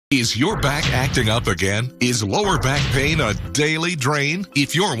Is your back acting up again? Is lower back pain a daily drain?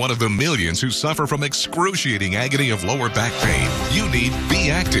 If you're one of the millions who suffer from excruciating agony of lower back pain, you need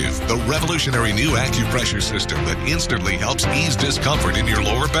BeActive, the revolutionary new acupressure system that instantly helps ease discomfort in your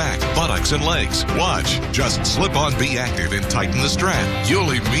lower back, buttocks, and legs. Watch. Just slip on BeActive and tighten the strap.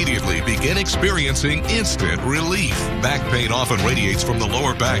 You'll immediately begin experiencing instant relief. Back pain often radiates from the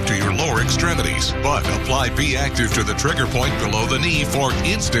lower back to your lower extremities, but apply BeActive to the trigger point below the knee for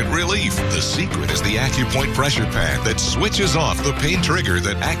instant relief. The secret is the AcuPoint pressure pad that switches off the pain trigger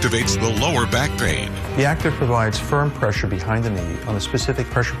that activates the lower back pain. BeActive provides firm pressure behind the knee on a specific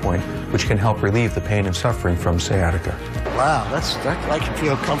pressure point, which can help relieve the pain and suffering from sciatica. Wow, I can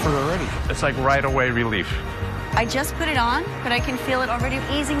feel comfort already. It's like right away relief. I just put it on, but I can feel it already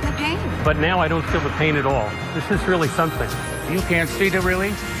easing the pain. But now I don't feel the pain at all. This is really something. You can't see the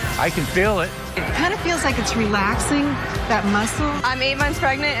relief? I can feel it. It kind of feels like it's relaxing that muscle. I'm 8 months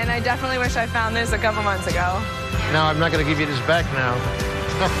pregnant, and I definitely wish I found this a couple months ago. No, I'm not going to give you this back now.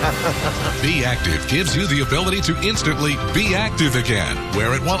 BeActive gives you the ability to instantly be active again.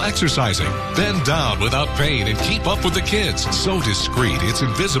 Wear it while exercising. Bend down without pain and keep up with the kids. So discreet, it's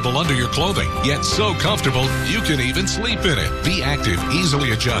invisible under your clothing, yet so comfortable you can even sleep in it. BeActive easily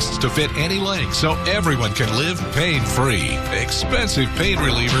adjusts to fit any leg so everyone can live pain-free. Expensive pain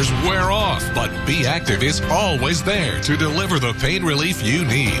relievers wear off, but BeActive is always there to deliver the pain relief you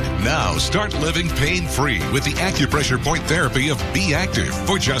need. Now start living pain-free with the acupressure point therapy of BeActive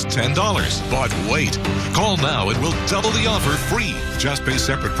for just $10. But wait, call now and we'll double the offer free. Just pay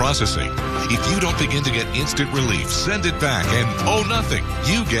separate processing. If you don't begin to get instant relief, send it back and owe nothing.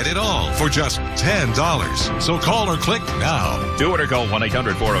 You get it all for just $10. So call or click now. Do it or call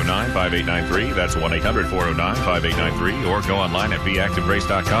 1-800-409-5893. That's 1-800-409-5893. Or go online at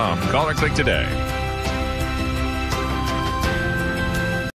BeActiveGrace.com. Call or click today.